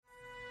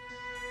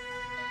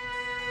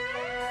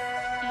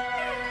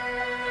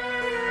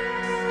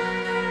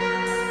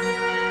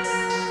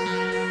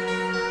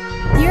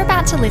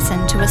about to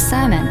listen to a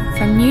sermon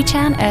from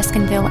Newtown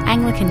Erskineville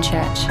Anglican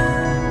Church.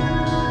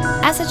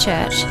 As a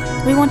church,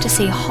 we want to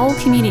see whole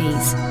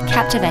communities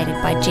captivated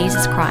by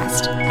Jesus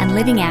Christ and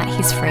living out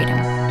his freedom.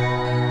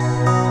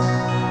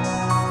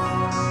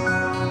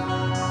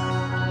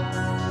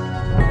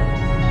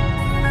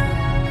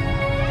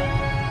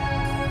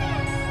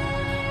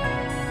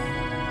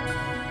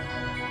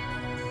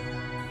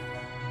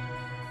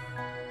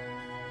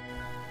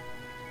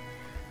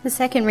 The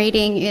second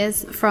reading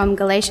is from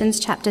Galatians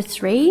chapter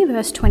 3,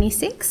 verse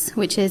 26,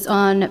 which is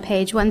on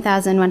page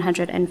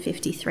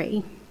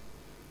 1153.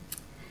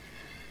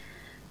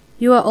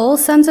 You are all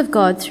sons of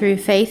God through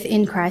faith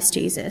in Christ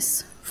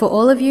Jesus. For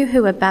all of you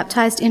who were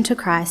baptized into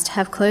Christ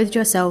have clothed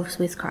yourselves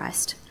with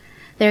Christ.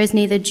 There is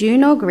neither Jew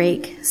nor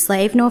Greek,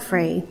 slave nor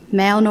free,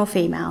 male nor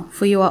female,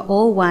 for you are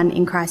all one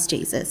in Christ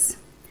Jesus.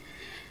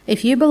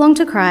 If you belong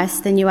to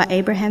Christ, then you are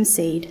Abraham's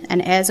seed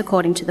and heirs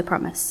according to the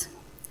promise.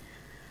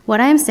 What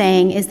I am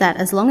saying is that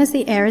as long as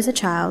the heir is a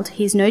child,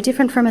 he is no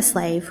different from a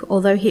slave,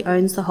 although he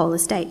owns the whole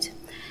estate.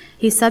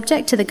 He is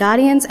subject to the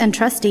guardians and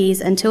trustees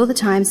until the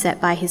time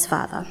set by his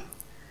father.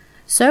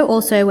 So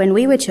also when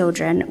we were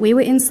children, we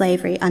were in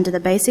slavery under the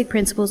basic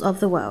principles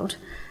of the world.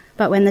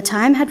 But when the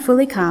time had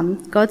fully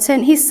come, God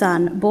sent his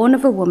Son, born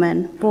of a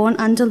woman, born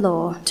under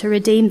law, to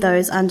redeem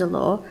those under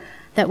law,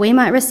 that we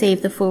might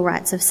receive the full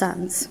rights of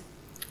sons.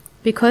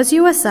 Because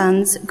you are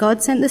sons,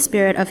 God sent the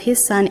Spirit of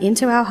his Son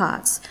into our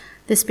hearts,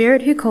 the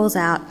Spirit who calls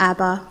out,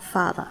 Abba,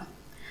 Father.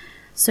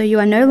 So you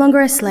are no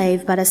longer a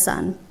slave, but a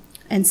son.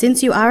 And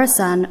since you are a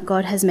son,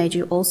 God has made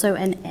you also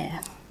an heir.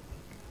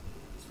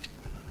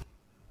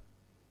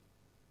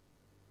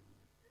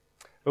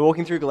 We're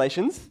walking through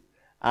Galatians,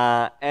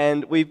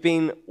 and we've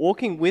been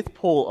walking with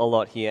Paul a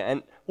lot here.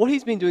 And what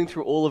he's been doing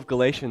through all of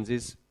Galatians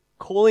is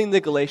calling the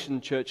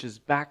Galatian churches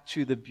back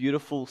to the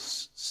beautiful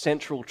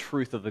central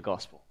truth of the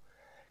gospel,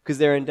 because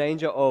they're in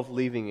danger of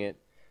leaving it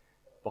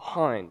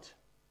behind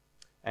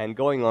and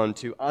going on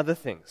to other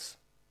things.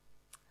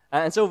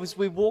 And so as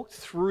we've walked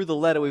through the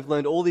letter, we've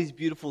learned all these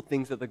beautiful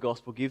things that the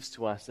gospel gives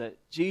to us, that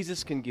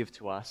Jesus can give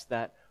to us,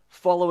 that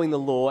following the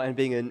law and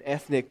being an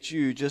ethnic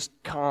Jew just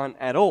can't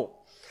at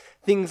all.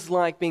 Things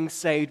like being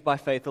saved by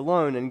faith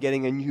alone and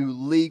getting a new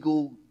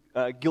legal,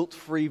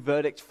 guilt-free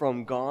verdict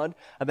from God,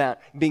 about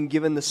being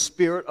given the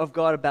Spirit of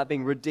God, about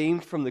being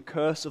redeemed from the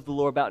curse of the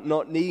law, about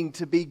not needing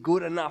to be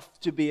good enough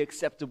to be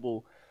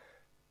acceptable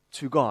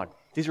to God.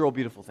 These are all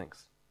beautiful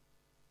things.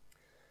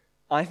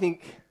 I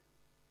think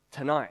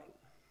tonight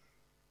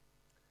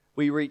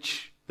we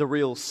reach the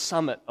real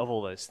summit of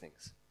all those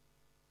things.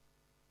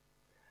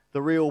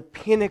 The real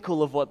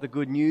pinnacle of what the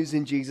good news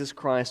in Jesus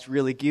Christ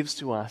really gives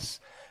to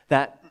us,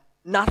 that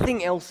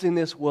nothing else in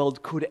this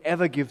world could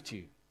ever give to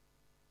you.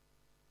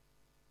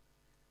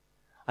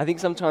 I think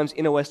sometimes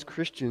inner West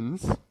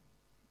Christians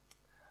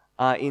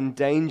are in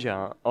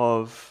danger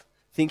of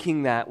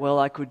thinking that, well,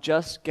 I could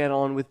just get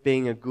on with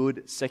being a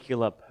good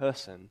secular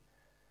person,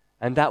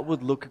 and that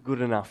would look good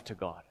enough to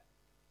God.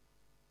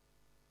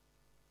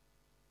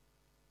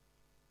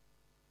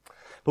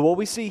 But what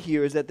we see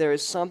here is that there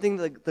is something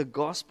that the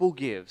gospel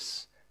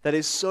gives that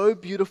is so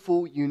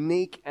beautiful,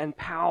 unique, and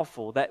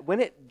powerful that when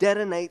it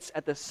detonates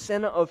at the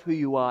center of who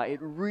you are,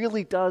 it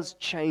really does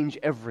change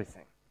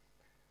everything.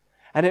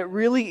 And it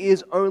really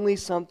is only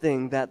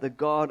something that the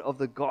God of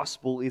the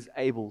gospel is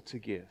able to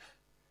give.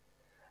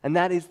 And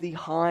that is the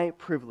high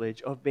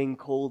privilege of being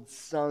called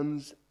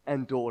sons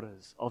and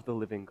daughters of the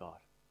living God.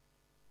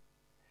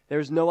 There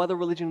is no other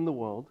religion in the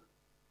world.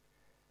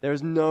 There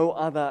is no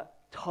other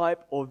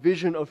type or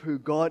vision of who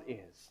God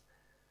is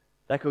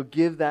that could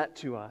give that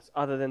to us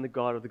other than the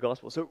God of the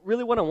gospel. So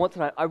really what I want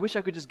tonight, I wish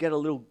I could just get a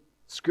little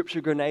scripture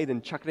grenade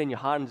and chuck it in your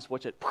heart and just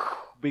watch it,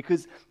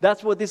 because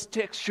that's what this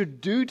text should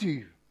do to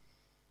you.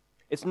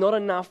 It's not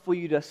enough for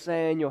you to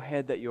say in your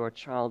head that you're a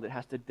child. It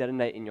has to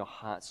detonate in your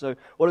heart. So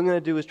what I'm going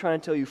to do is try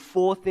and tell you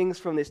 4 things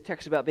from this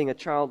text about being a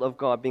child of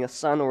God, being a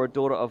son or a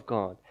daughter of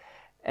God,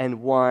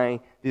 and why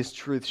this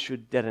truth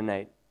should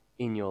detonate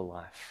in your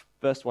life.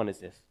 First one is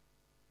this.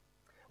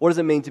 What does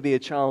it mean to be a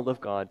child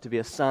of God, to be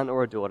a son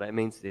or a daughter? It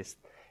means this.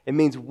 It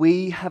means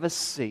we have a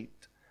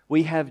seat.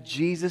 We have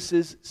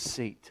Jesus'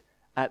 seat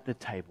at the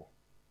table.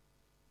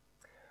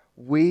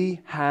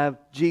 We have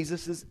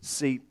Jesus'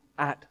 seat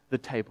at the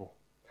table.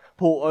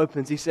 Paul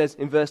opens, he says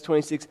in verse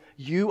 26,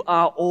 you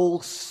are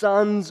all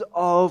sons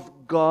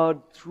of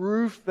God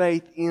through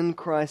faith in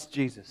Christ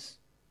Jesus.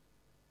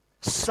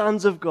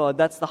 Sons of God,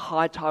 that's the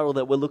high title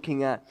that we're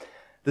looking at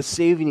this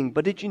evening.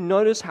 But did you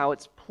notice how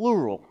it's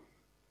plural?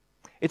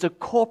 It's a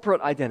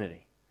corporate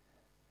identity.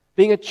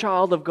 Being a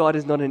child of God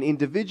is not an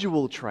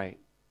individual trait.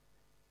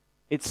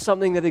 It's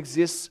something that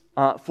exists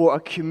for a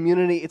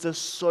community. It's a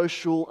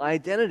social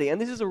identity. And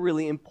this is a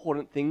really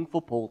important thing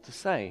for Paul to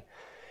say.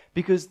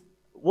 Because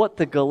what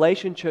the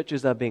Galatian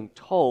churches are being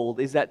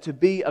told is that to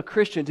be a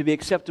Christian, to be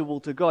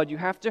acceptable to God, you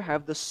have to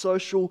have the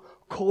social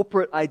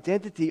corporate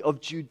identity of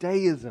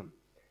Judaism.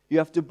 You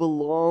have to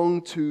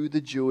belong to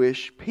the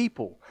Jewish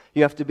people.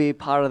 You have to be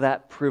part of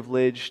that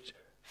privileged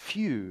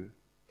few.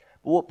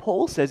 But what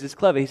Paul says is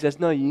clever. He says,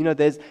 no,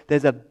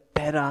 there's a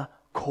better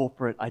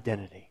corporate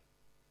identity,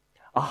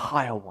 a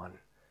higher one,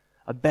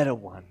 a better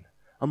one,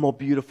 a more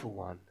beautiful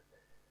one.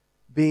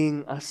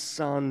 Being a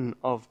son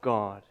of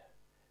God,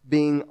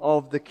 being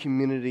of the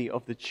community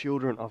of the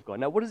children of God.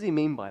 Now, what does he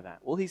mean by that?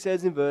 Well, he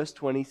says in verse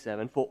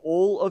 27, "For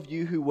all of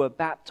you who were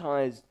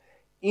baptized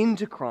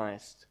into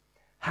Christ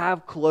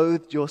have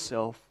clothed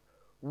yourself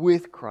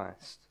with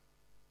Christ."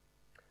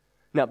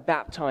 Now,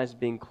 baptized,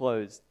 being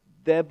clothed,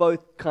 they're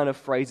both kind of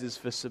phrases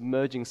for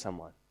submerging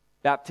someone.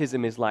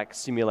 Baptism is like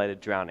simulated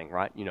drowning,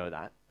 right? You know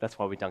that. That's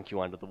why we dunk you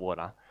under the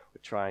water.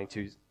 We're trying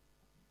to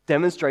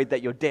demonstrate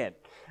that you're dead.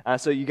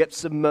 So you get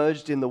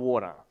submerged in the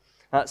water.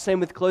 Same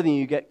with clothing.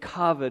 You get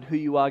covered. Who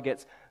you are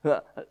gets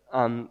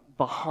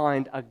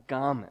behind a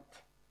garment.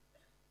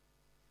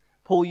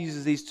 Paul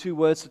uses these two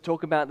words to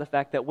talk about the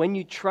fact that when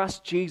you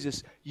trust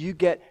Jesus, you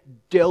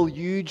get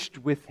deluged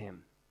with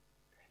him.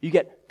 You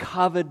get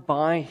covered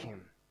by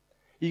him.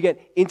 You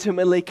get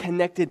intimately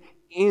connected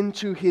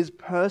into his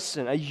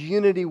person, a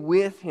unity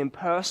with him,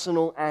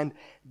 personal and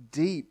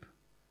deep.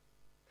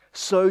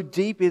 So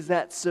deep is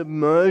that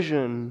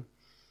submersion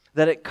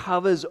that it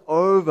covers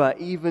over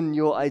even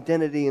your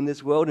identity in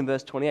this world in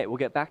verse 28. We'll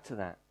get back to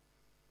that.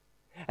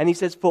 And he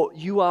says, "For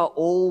you are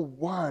all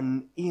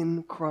one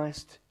in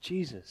Christ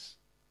Jesus."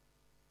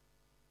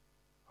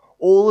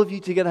 All of you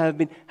together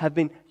have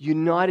been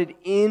united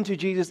into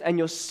Jesus, and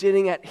you're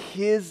sitting at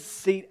his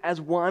seat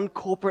as one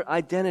corporate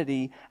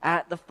identity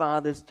at the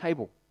Father's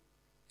table.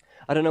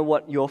 I don't know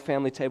what your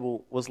family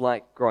table was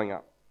like growing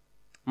up.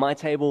 My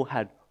table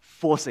had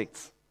 4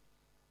 seats.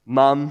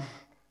 Mum,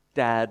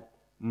 Dad,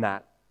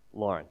 Matt,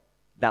 Lauren.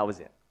 That was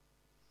it.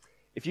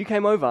 If you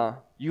came over,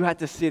 you had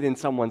to sit in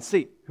someone's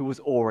seat who was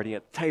already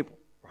at the table,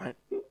 right?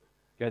 You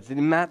had to sit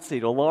in Matt's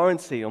seat or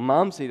Lauren's seat or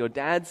Mum's seat or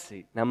Dad's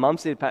seat. Now,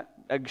 Mum's seat,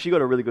 she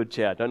got a really good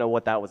chair. I don't know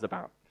what that was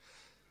about.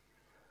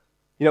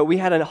 You know, we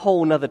had a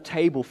whole nother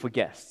table for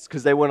guests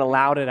because they weren't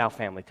allowed at our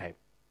family table.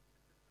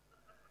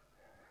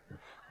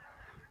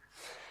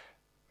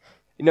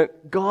 You know,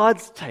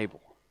 God's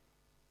table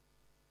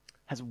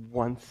has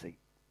 1 seat.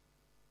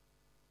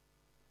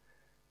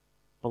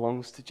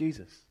 Belongs to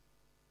Jesus.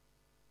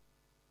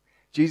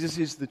 Jesus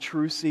is the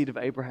true seed of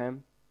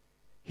Abraham.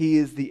 He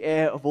is the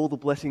heir of all the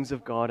blessings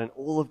of God and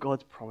all of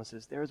God's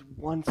promises. There is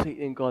 1 seat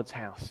in God's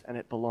house, and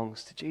it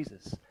belongs to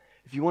Jesus.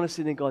 If you want to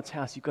sit in God's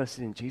house, you've got to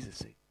sit in Jesus'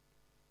 seat.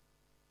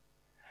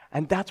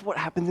 And that's what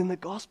happens in the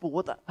gospel.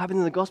 What happens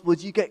in the gospel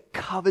is you get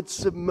covered,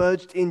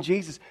 submerged in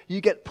Jesus.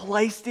 You get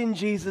placed in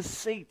Jesus'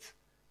 seat.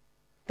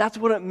 That's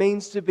what it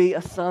means to be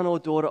a son or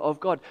daughter of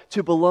God,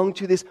 to belong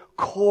to this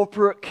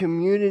corporate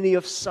community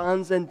of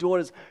sons and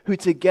daughters who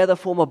together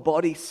form a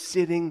body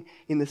sitting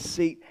in the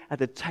seat at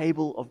the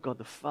table of God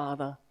the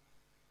Father.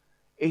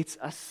 It's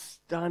a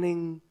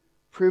stunning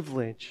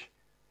privilege.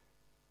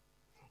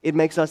 It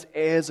makes us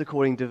heirs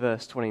according to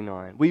verse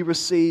 29. We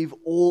receive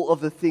all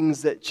of the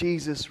things that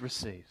Jesus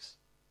receives.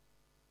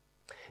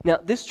 Now,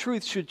 this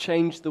truth should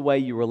change the way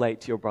you relate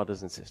to your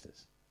brothers and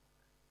sisters.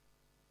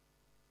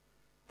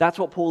 That's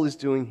what Paul is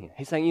doing here.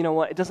 He's saying, you know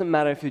what? It doesn't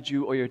matter if you're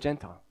Jew or you're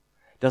Gentile.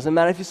 It doesn't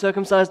matter if you're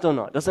circumcised or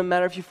not. It doesn't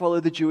matter if you follow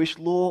the Jewish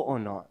law or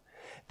not.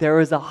 There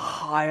is a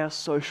higher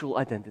social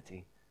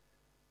identity.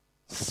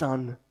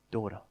 Son,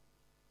 daughter.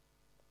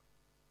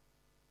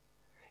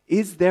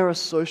 Is there a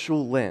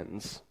social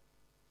lens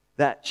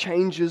that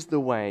changes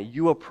the way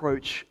you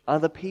approach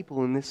other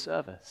people in this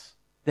service?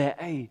 Their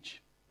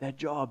age, their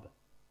job,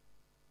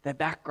 their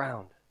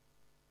background.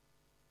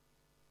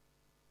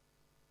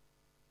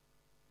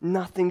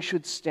 Nothing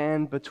should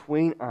stand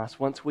between us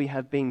once we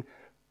have been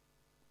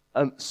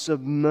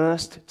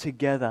submersed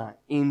together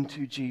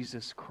into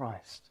Jesus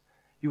Christ.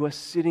 You are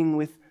sitting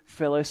with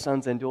fellow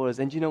sons and daughters,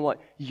 and you know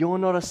what? You're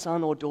not a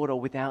son or daughter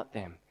without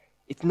them.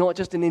 It's not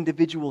just an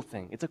individual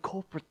thing. It's a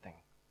corporate thing.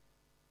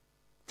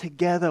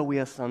 Together we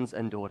are sons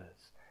and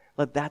daughters.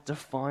 Let that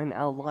define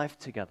our life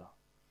together,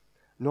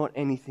 not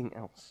anything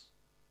else.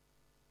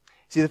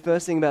 See, the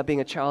first thing about being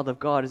a child of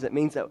God is it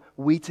means that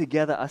we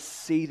together are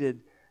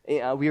seated.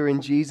 We are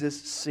in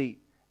Jesus'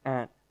 seat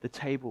at the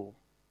table.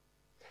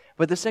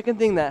 But the second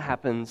thing that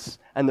happens,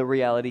 and the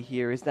reality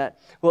here, is that,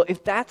 well,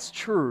 if that's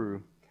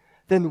true,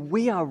 then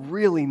we are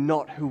really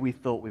not who we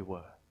thought we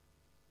were.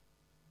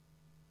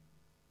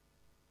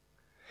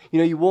 You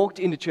know, you walked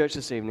into church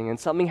this evening and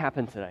something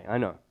happened today. I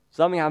know.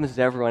 Something happens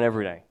to everyone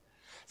every day.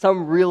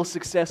 Some real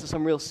success or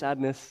some real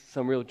sadness,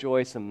 some real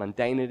joy, some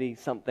mundanity,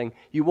 something.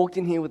 You walked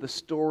in here with a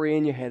story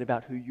in your head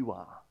about who you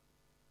are.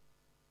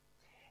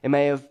 It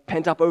may have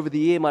pent up over the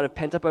year, might have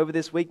pent up over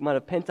this week, might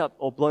have pent up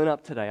or blown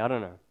up today. I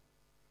don't know.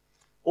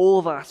 All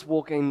of us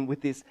walk in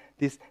with this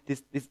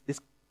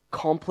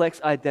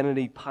complex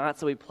identity,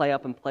 parts that we play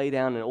up and play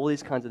down and all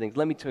these kinds of things.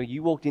 Let me tell you,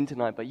 you walked in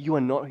tonight, but you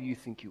are not who you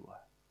think you are.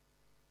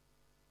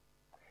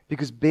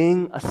 Because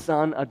being a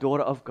son, a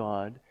daughter of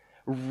God,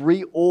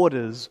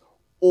 reorders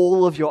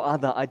all of your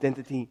other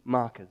identity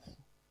markers.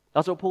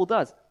 That's what Paul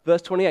does.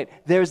 Verse 28,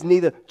 there is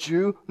neither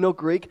Jew nor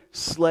Greek,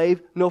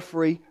 slave nor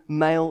free,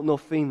 male nor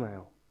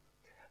female.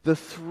 The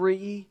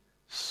 3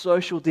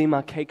 social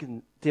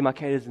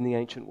demarcators in the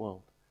ancient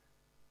world.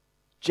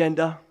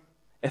 gender,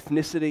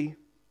 ethnicity,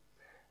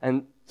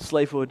 and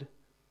slavehood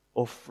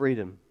or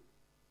freedom.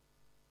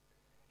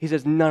 He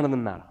says none of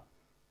them matter.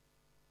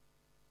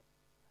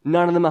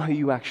 None of them are who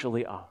you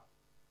actually are.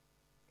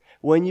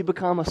 When you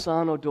become a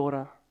son or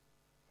daughter,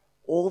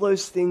 all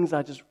those things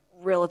are just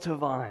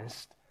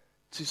relativized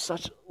to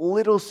such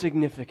little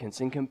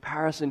significance in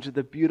comparison to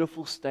the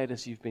beautiful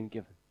status you've been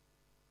given.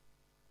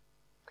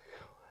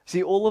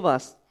 See, all of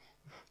us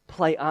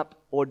play up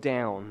or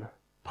down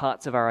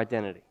parts of our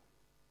identity.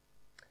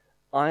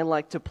 I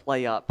like to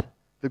play up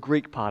the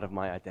Greek part of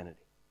my identity.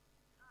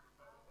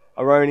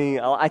 Aroney,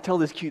 I tell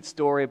this cute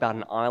story about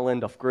an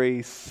island off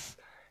Greece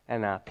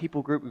and a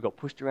people group who got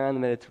pushed around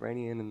the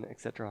Mediterranean and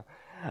etc.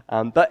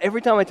 But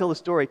every time I tell the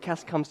story,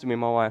 Cass comes to me,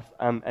 my wife,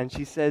 and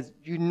she says,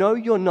 "You know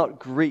you're not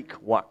Greek,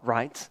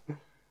 right?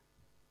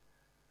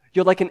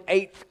 You're like an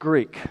 8th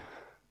Greek.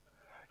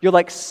 You're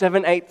like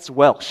 7/8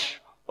 Welsh,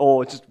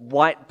 or just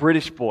white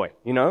British boy,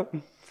 you know?"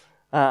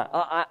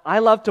 I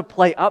love to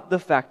play up the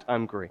fact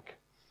I'm Greek.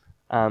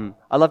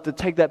 I love to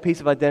take that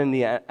piece of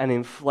identity and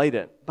inflate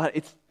it, but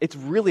it's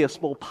really a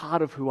small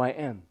part of who I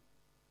am.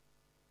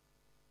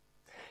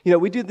 You know,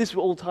 we do this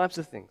with all types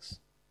of things.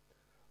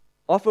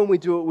 Often we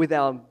do it with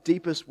our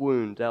deepest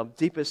wound, our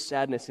deepest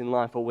sadness in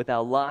life, or with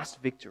our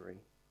last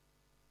victory.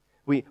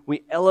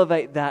 We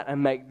elevate that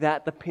and make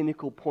that the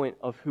pinnacle point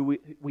of who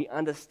we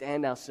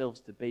understand ourselves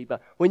to be.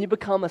 But when you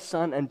become a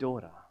son and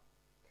daughter,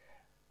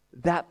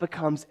 that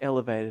becomes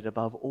elevated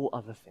above all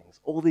other things.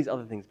 All these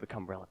other things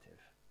become relative.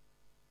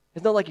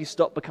 It's not like you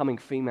stop becoming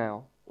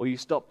female, or you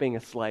stop being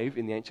a slave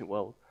in the ancient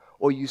world,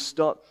 or you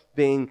stop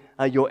being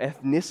your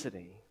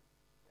ethnicity.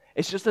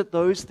 It's just that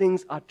those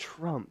things are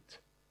trumped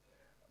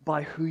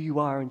by who you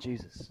are in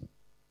Jesus.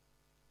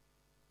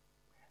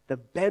 The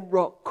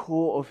bedrock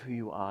core of who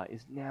you are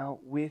is now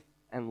with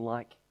and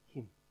like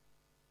Him.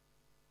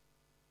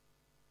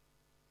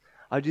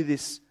 I do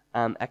this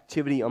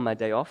activity on my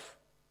day off.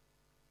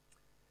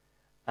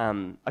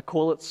 I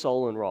call it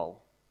Soul and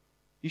Roll.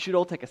 You should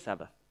all take a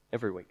Sabbath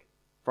every week.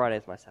 Friday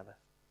is my Sabbath.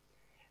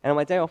 And on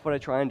my day off, what I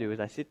try and do is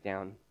I sit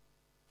down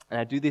and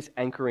I do this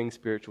anchoring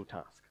spiritual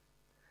task.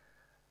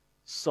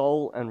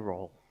 Soul and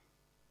roll.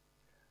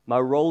 My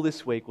role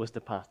this week was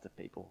to pastor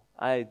people.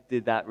 I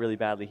did that really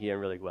badly here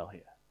and really well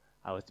here.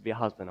 I was to be a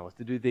husband. I was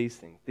to do these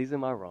things. These are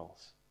my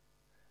roles.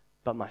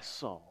 But my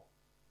soul,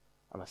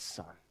 I'm a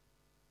son.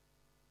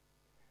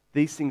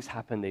 These things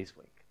happen this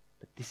week,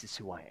 but this is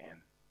who I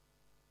am.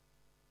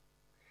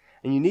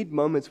 And you need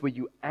moments where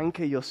you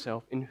anchor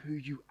yourself in who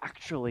you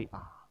actually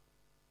are.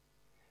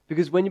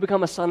 Because when you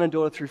become a son and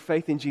daughter through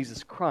faith in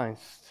Jesus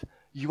Christ,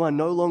 you are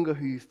no longer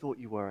who you thought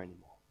you were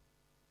anymore.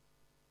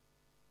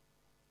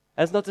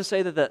 That's not to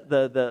say that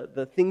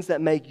the things that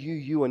make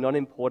you are not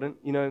important.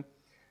 You know,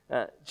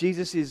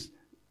 Jesus is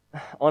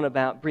on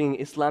about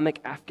bringing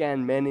Islamic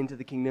Afghan men into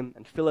the kingdom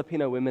and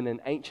Filipino women and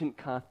ancient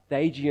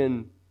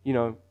Carthaginian,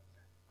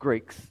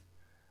 Greeks.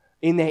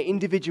 In their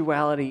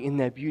individuality, in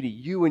their beauty,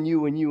 you and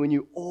you and you and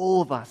you,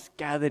 all of us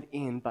gathered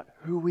in, but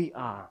who we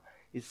are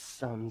is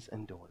sons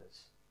and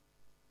daughters.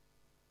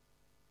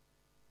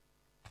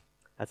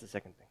 That's the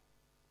second thing.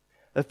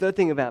 The third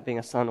thing about being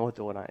a son or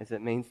daughter is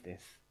it means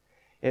this.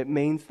 It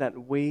means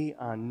that we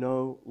are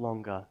no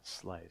longer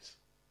slaves.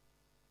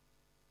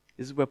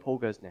 This is where Paul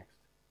goes next.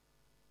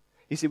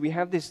 You see, we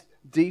have this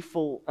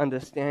default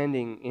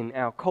understanding in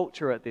our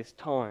culture at this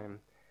time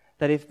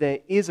that if there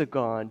is a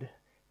God,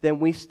 then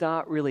we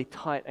start really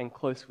tight and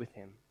close with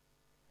Him.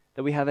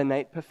 That we have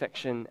innate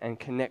perfection and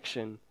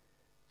connection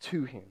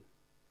to Him.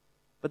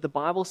 But the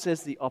Bible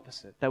says the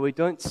opposite, that we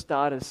don't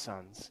start as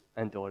sons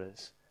and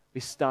daughters. We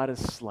start as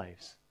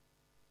slaves.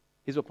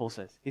 Here's what Paul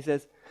says. He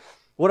says,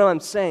 what I'm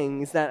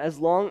saying is that as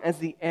long as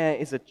the heir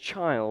is a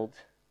child,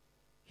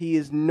 he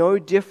is no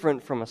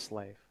different from a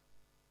slave.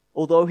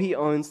 Although he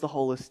owns the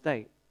whole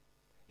estate,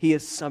 he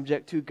is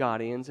subject to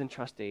guardians and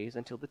trustees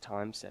until the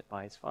time set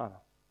by his father.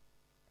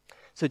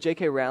 So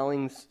J.K.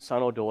 Rowling's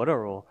son or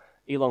daughter, or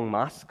Elon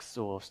Musk's,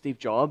 or Steve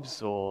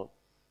Jobs, or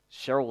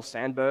Sheryl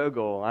Sandberg,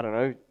 or I don't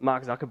know,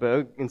 Mark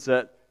Zuckerberg,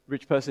 insert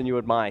rich person you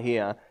admire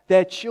here,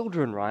 they're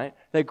children, right?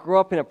 They grew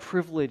up in a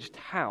privileged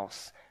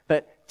house,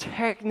 but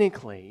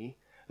technically,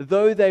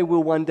 though they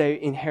will one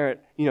day inherit,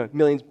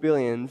 millions,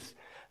 billions,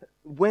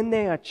 when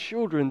they are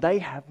children, they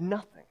have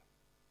nothing.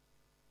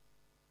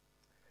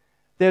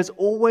 There's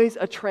always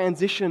a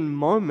transition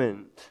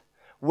moment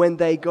when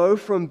they go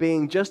from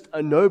being just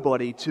a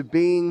nobody to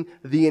being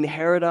the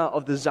inheritor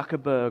of the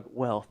Zuckerberg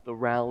wealth, the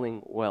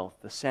Rowling wealth,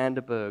 the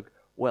Sandberg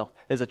wealth.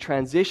 There's a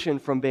transition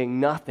from being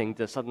nothing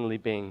to suddenly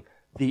being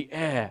the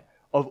heir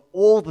of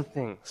all the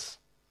things.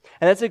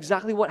 And that's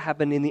exactly what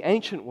happened in the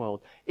ancient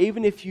world.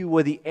 Even if you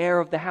were the heir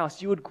of the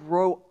house, you would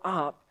grow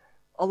up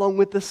along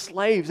with the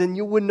slaves and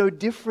you were no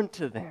different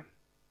to them.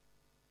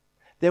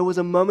 There was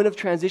a moment of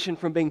transition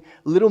from being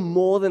little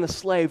more than a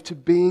slave to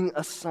being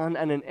a son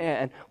and an heir.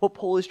 And what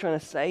Paul is trying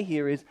to say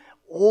here is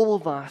all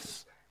of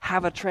us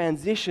have a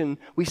transition.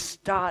 We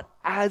start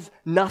as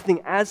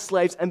nothing, as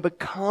slaves, and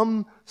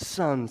become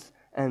sons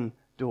and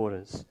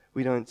daughters.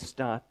 We don't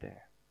start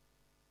there.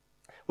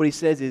 What he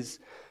says is,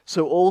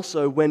 so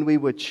also when we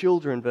were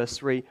children, verse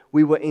 3,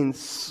 we were in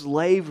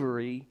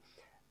slavery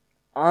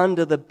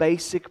under the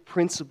basic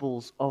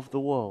principles of the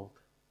world.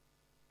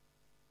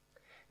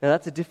 Now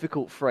that's a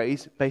difficult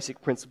phrase,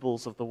 basic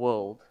principles of the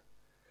world.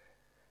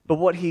 But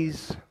what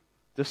he's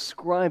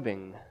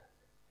describing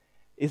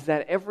is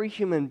that every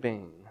human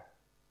being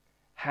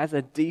has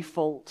a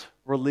default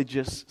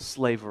religious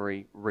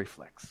slavery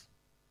reflex.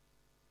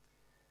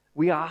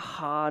 We are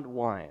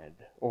hardwired,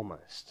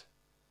 almost,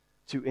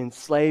 to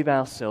enslave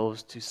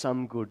ourselves to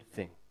some good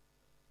thing.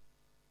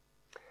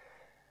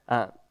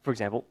 For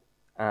example,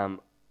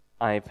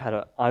 I've had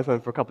an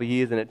iPhone for a couple of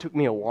years, and it took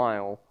me a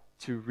while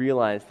to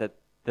realize that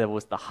there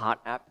was the Heart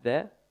app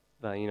there,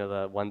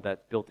 the one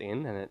that's built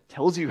in, and it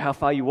tells you how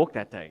far you walked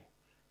that day,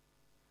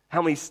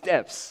 how many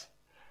steps.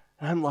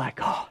 And I'm like,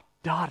 oh,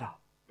 data,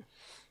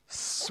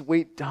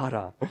 sweet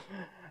data.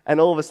 And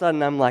all of a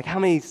sudden, I'm like, how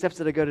many steps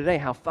did I go today?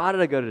 How far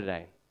did I go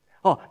today?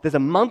 Oh, there's a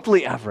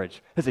monthly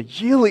average. There's a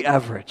yearly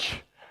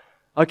average.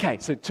 Okay,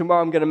 so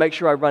tomorrow I'm going to make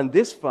sure I run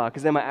this far,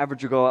 because then my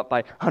average will go up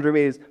by 100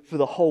 meters for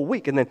the whole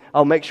week. And then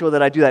I'll make sure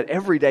that I do that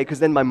every day, because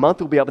then my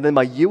month will be up, and then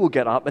my year will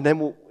get up, and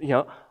then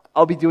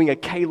I'll be doing a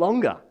K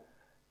longer.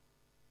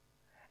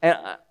 And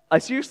I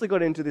seriously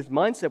got into this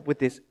mindset with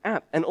this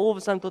app, and all of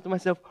a sudden thought to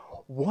myself,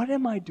 what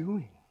am I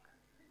doing?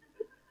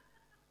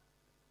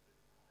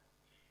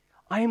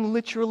 I am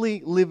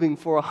literally living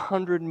for a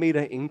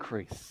 100-meter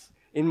increase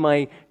in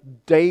my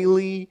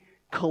daily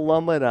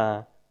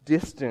kilometer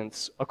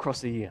distance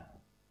across a year.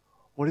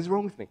 What is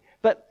wrong with me?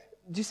 But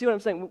do you see what I'm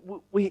saying?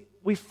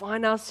 We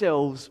find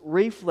ourselves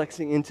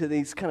reflexing into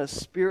these kind of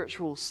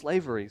spiritual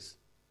slaveries.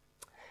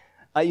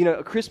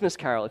 A Christmas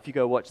Carol, if you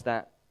go watch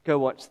that, go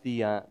watch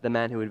The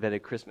Man Who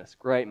Invented Christmas.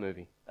 Great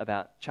movie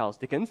about Charles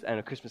Dickens and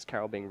a Christmas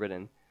Carol being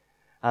written.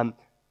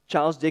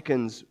 Charles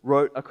Dickens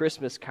wrote a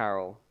Christmas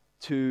Carol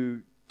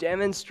to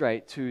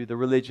demonstrate to the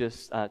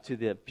religious, to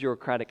the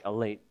bureaucratic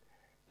elite,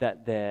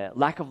 that their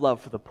lack of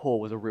love for the poor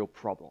was a real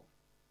problem.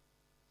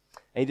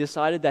 And he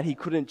decided that he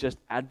couldn't just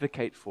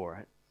advocate for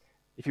it.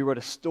 If he wrote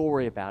a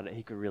story about it,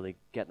 he could really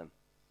get them.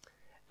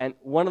 And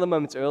one of the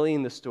moments early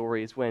in the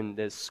story is when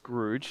there's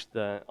Scrooge,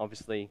 the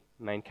obviously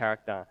main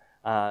character,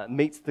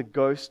 meets the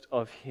ghost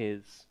of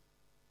his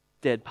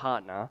dead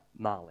partner,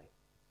 Marley.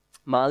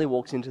 Marley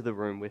walks into the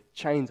room with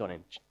chains on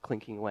him,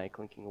 clinking away,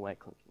 clinking away,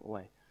 clinking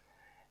away.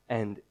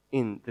 And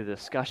in the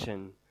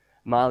discussion,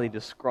 Marley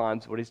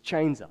describes what his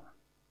chains are.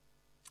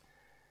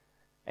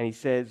 And he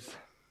says,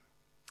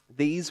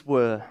 these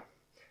were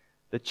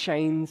the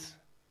chains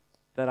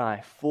that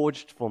I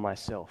forged for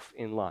myself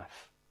in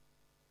life.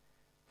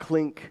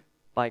 Clink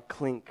by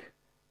clink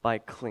by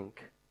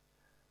clink,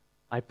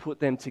 I put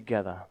them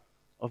together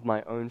of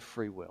my own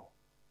free will.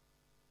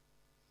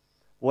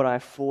 What I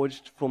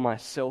forged for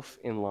myself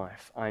in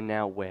life, I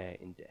now wear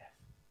in death.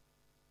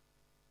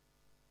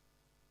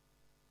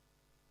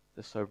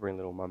 It's a sobering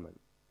little moment.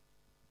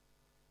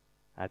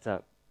 That's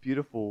a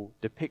beautiful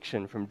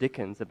depiction from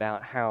Dickens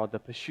about how the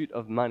pursuit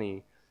of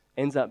money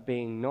ends up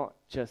being not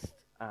just,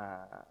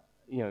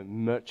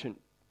 merchant,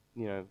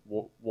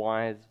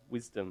 wise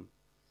wisdom.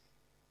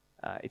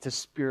 It's a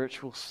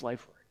spiritual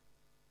slavery.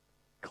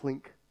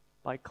 Clink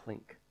by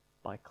clink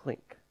by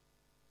clink.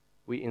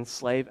 We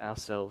enslave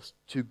ourselves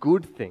to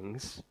good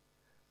things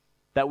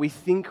that we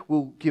think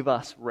will give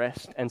us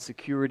rest and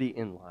security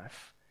in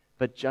life,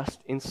 but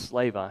just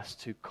enslave us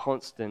to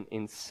constant,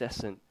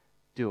 incessant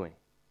doing.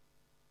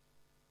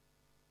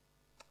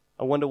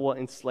 I wonder what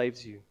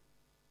enslaves you.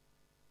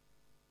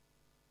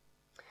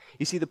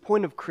 You see, the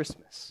point of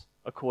Christmas,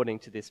 according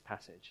to this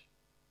passage,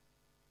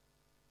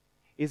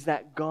 is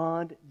that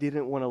God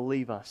didn't want to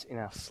leave us in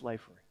our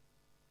slavery.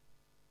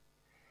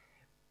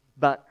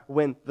 But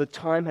when the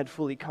time had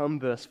fully come,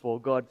 verse 4,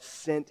 God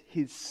sent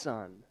his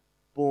Son,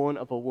 born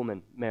of a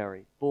woman,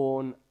 Mary,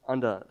 born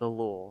under the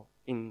law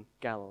in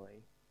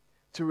Galilee,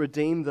 to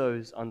redeem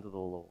those under the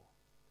law,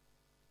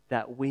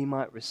 that we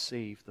might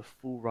receive the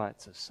full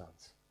rights of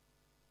sons.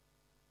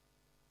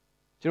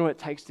 Do you know what it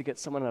takes to get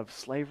someone out of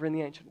slavery in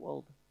the ancient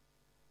world?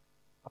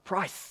 A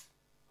price,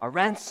 a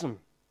ransom,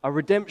 a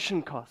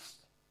redemption cost.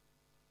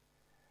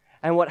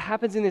 And what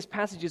happens in this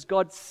passage is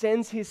God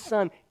sends his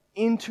Son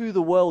into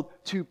the world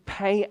to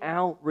pay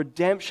our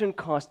redemption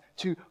cost,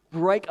 to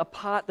break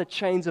apart the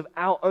chains of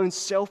our own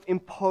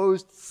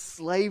self-imposed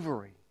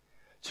slavery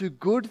to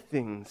good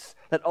things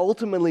that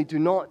ultimately do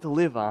not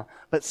deliver,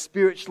 but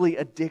spiritually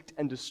addict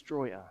and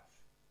destroy us.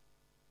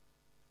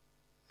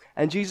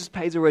 And Jesus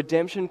pays a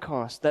redemption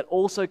cost that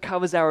also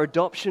covers our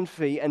adoption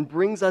fee and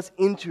brings us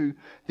into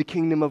the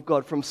kingdom of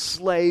God, from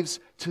slaves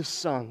to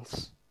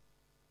sons,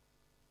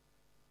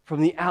 from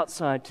the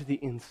outside to the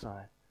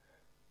inside.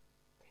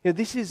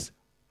 This is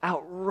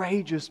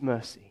outrageous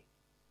mercy.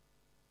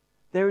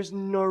 There is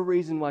no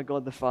reason why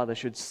God the Father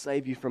should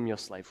save you from your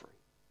slavery.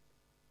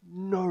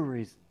 No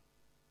reason.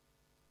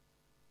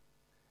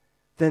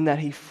 Than that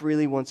he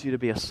freely wants you to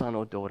be a son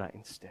or daughter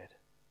instead.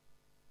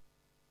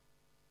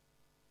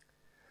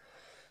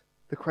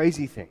 The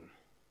crazy thing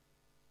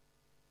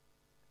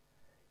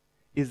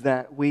is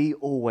that we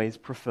always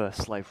prefer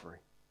slavery.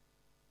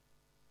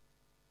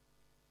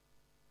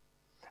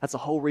 That's the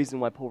whole reason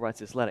why Paul writes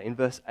this letter. In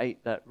verse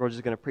 8 that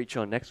Roger's going to preach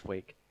on next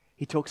week,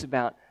 he talks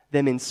about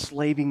them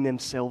enslaving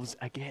themselves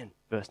again.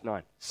 Verse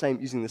 9,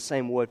 using the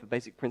same word for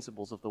basic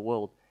principles of the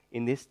world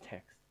in this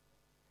text.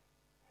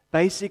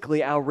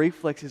 Basically, our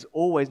reflex is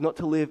always not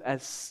to live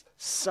as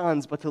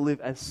sons, but to live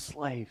as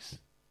slaves.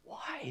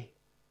 Why?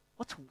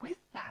 What's with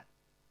that?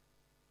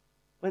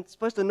 We're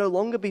supposed to no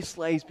longer be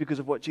slaves because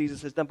of what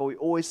Jesus has done, but we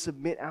always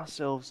submit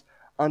ourselves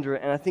under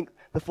it. And I think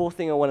the fourth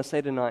thing I want to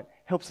say tonight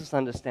helps us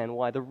understand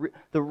why.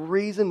 The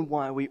reason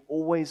why we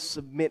always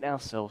submit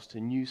ourselves to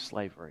new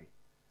slavery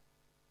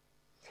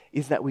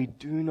is that we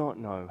do not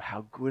know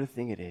how good a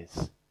thing it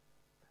is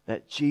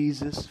that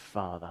Jesus'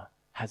 Father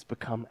has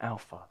become our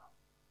Father.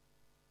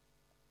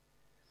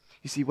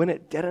 You see, when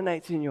it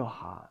detonates in your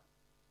heart,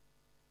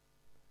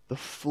 the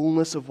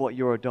fullness of what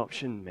your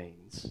adoption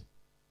means,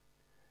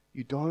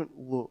 you don't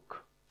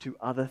look to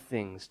other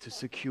things to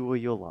secure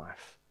your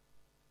life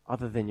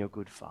other than your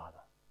good Father.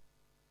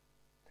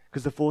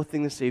 Because the fourth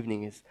thing this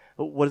evening is,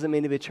 what does it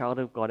mean to be a child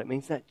of God? It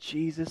means that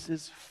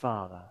Jesus'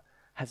 Father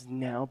has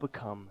now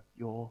become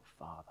your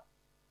Father.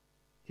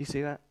 Do you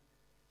see that?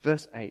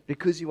 Verse 8,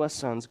 because you are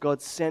sons,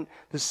 God sent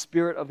the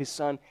Spirit of His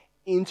Son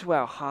into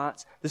our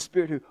hearts, the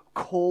Spirit who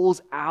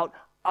calls out,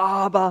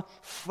 Abba,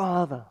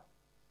 Father.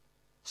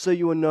 So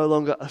you are no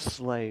longer a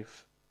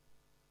slave,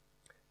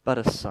 but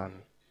a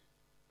son.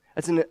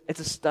 It's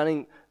a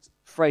stunning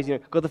phrase. You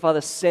know, God the Father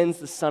sends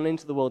the Son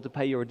into the world to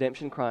pay your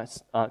redemption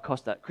cost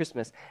at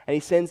Christmas, and He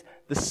sends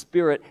the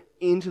Spirit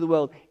into the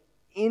world,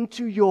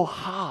 into your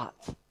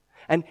heart.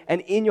 And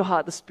in your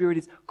heart, the Spirit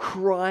is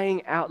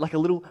crying out like a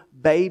little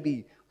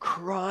baby,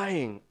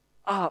 crying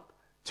up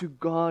to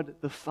God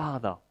the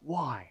Father.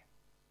 Why?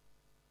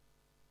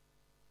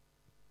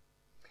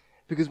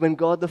 Because when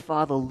God the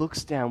Father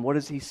looks down, what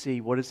does He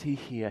see? What does He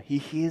hear? He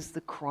hears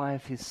the cry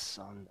of His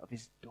Son, of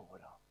His daughter.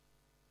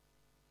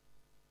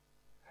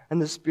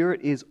 And the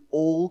Spirit is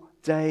all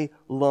day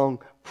long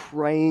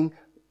praying,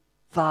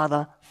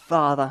 Father,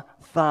 Father,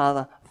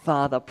 Father,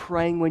 Father,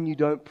 praying when you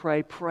don't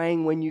pray,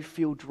 praying when you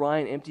feel dry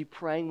and empty,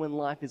 praying when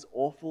life is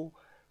awful,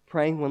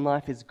 praying when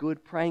life is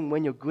good, praying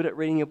when you're good at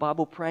reading your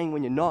Bible, praying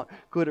when you're not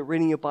good at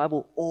reading your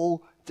Bible,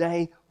 all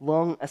day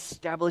long,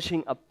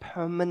 establishing a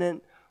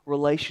permanent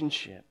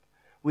relationship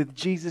with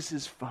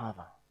Jesus'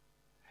 Father,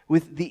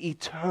 with the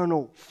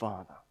eternal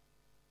Father.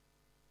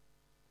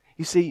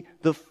 You see,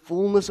 the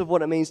fullness of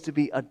what it means to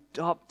be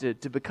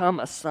adopted, to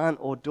become a son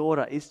or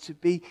daughter, is to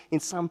be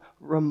in some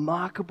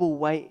remarkable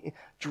way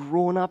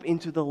drawn up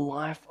into the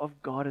life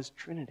of God as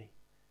Trinity.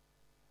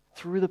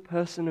 Through the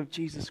person of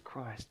Jesus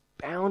Christ,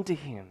 bound to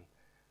Him,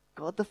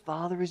 God the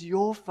Father is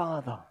your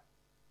Father.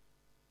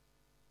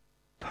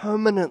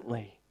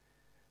 Permanently,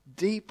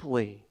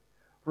 deeply,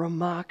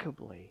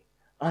 remarkably,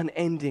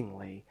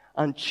 unendingly,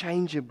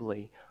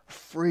 unchangeably,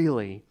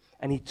 freely,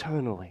 and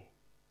eternally.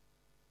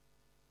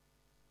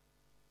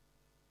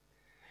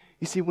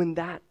 You see, when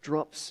that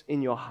drops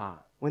in your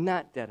heart, when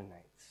that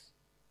detonates,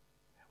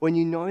 when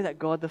you know that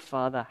God the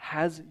Father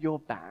has your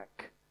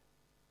back,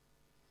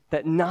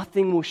 that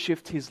nothing will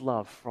shift His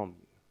love from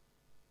you,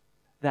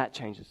 that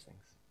changes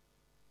things.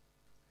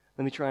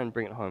 Let me try and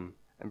bring it home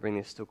and bring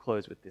this to a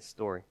close with this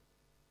story.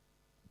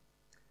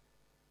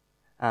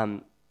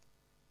 One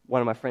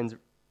of my friends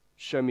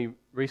showed me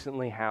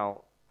recently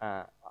how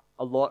a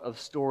lot of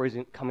stories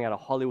coming out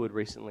of Hollywood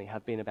recently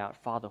have been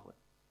about fatherhood.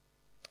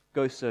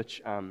 Go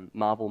search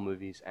Marvel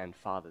movies and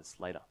fathers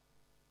later.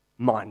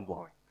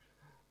 Mind-blowing.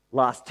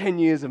 Last 10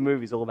 years of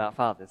movies all about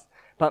fathers.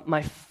 But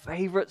my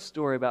favorite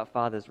story about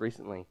fathers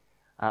recently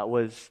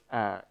was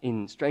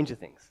in Stranger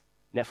Things.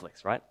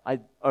 Netflix, right? I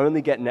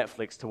only get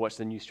Netflix to watch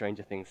the new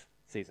Stranger Things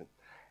season.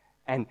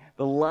 And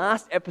the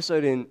last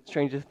episode in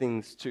Stranger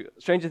Things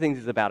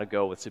is about a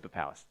girl with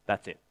superpowers.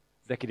 That's it.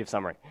 Executive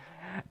summary.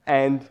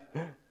 And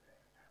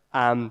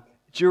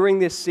during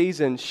this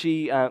season,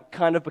 she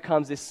kind of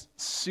becomes this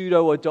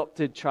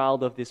pseudo-adopted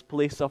child of this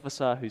police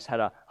officer who's had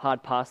a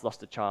hard past,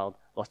 lost a child,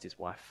 lost his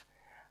wife.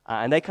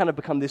 And they kind of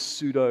become this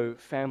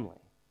pseudo-family.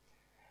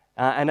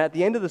 And at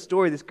the end of the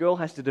story, this girl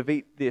has to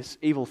defeat this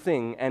evil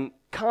thing and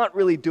can't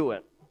really do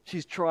it.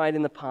 She's tried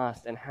in the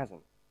past and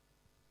hasn't.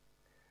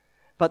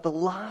 But one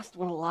of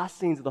the last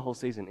scenes of the whole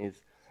season is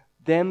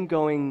them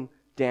going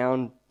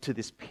down to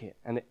this pit.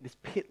 And this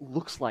pit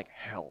looks like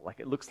hell. Like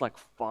it looks like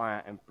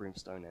fire and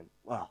brimstone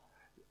and,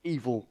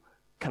 evil,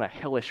 kind of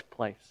hellish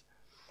place.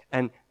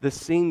 And the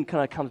scene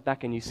kind of comes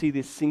back and you see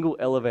this single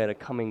elevator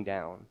coming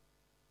down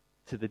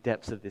to the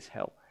depths of this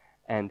hell.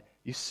 And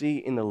you see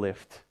in the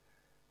lift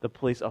the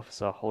police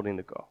officer holding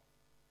the girl.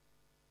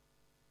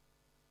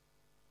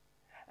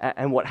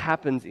 And what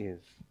happens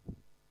is,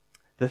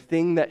 the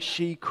thing that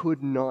she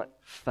could not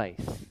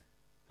face,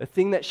 the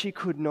thing that she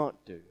could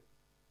not do,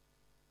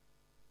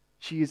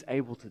 she is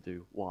able to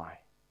do. Why?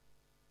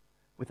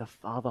 With a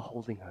father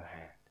holding her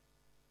hand.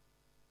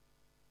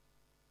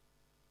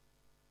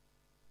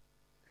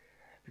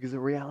 Because the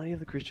reality of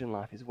the Christian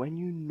life is when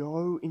you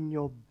know in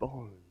your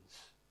bones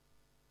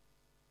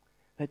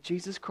that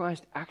Jesus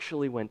Christ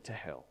actually went to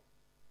hell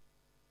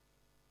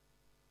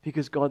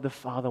because God the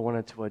Father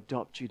wanted to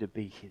adopt you to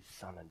be his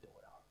son and daughter.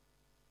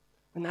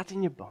 And that's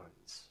in your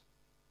bones.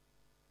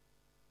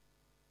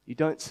 You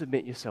don't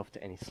submit yourself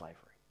to any slavery.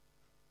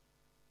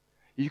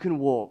 You can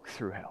walk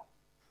through hell.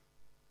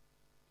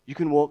 You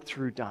can walk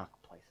through dark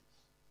places.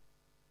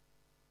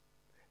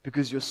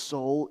 Because your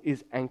soul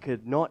is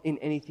anchored not in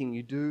anything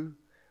you do,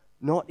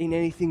 not in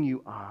anything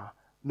you are,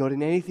 not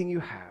in anything you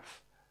have,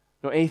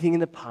 not anything in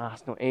the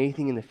past, not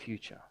anything in the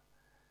future,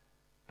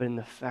 but in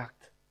the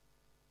fact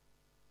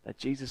that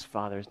Jesus'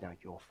 Father is now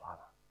your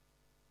Father.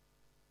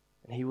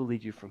 And he will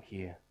lead you from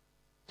here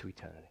to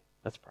eternity.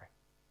 Let's pray.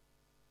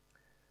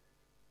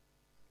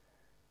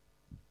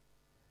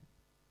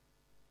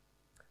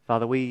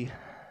 Father, we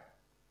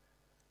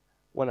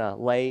want to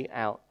lay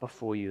out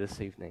before you this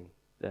evening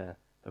the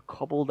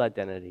cobbled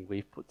identity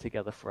we've put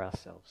together for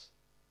ourselves.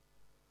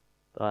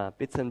 The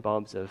bits and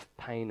bobs of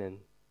pain and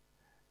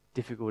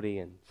difficulty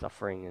and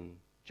suffering and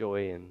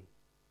joy and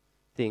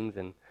things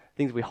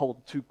we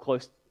hold too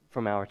close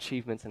from our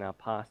achievements in our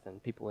past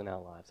and people in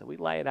our lives. So we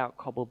lay it out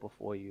cobbled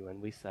before you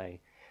and we say,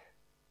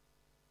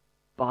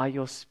 by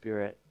your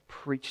Spirit,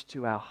 preach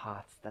to our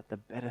hearts that the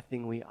better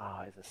thing we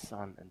are is a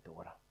son and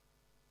daughter.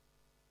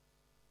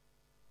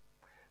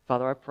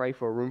 Father, I pray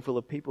for a room full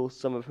of people,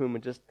 some of whom are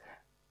just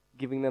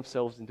giving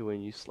themselves into a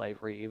new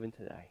slavery even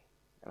today.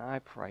 And I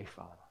pray,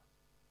 Father,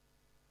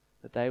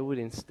 that they would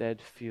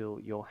instead feel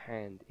your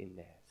hand in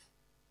theirs.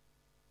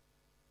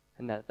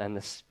 And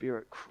the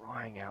Spirit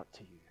crying out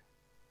to you.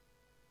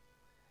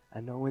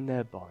 And know in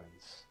their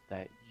bones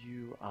that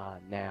you are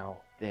now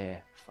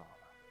their Father.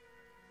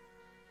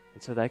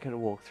 And so they can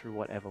walk through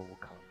whatever will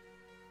come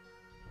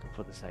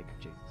for the sake of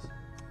Jesus.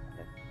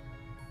 Amen.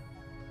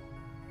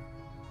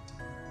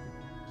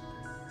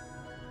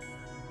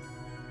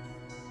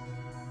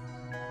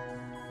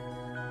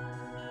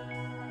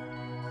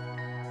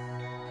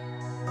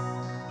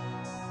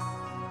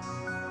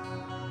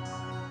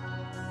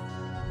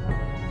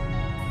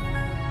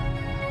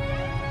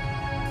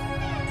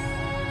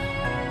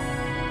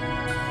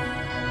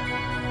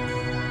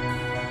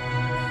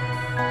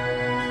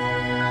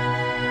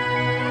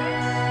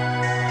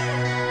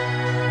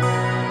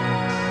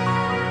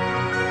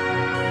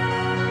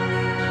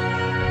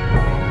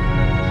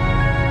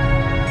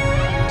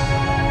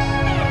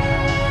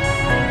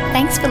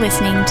 Thanks for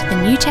listening to the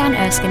Newtown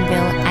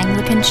Erskineville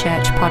Anglican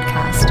Church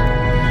podcast.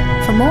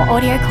 For more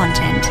audio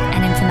content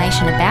and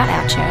information about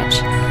our church,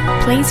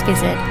 please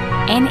visit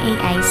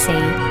neac.com.au.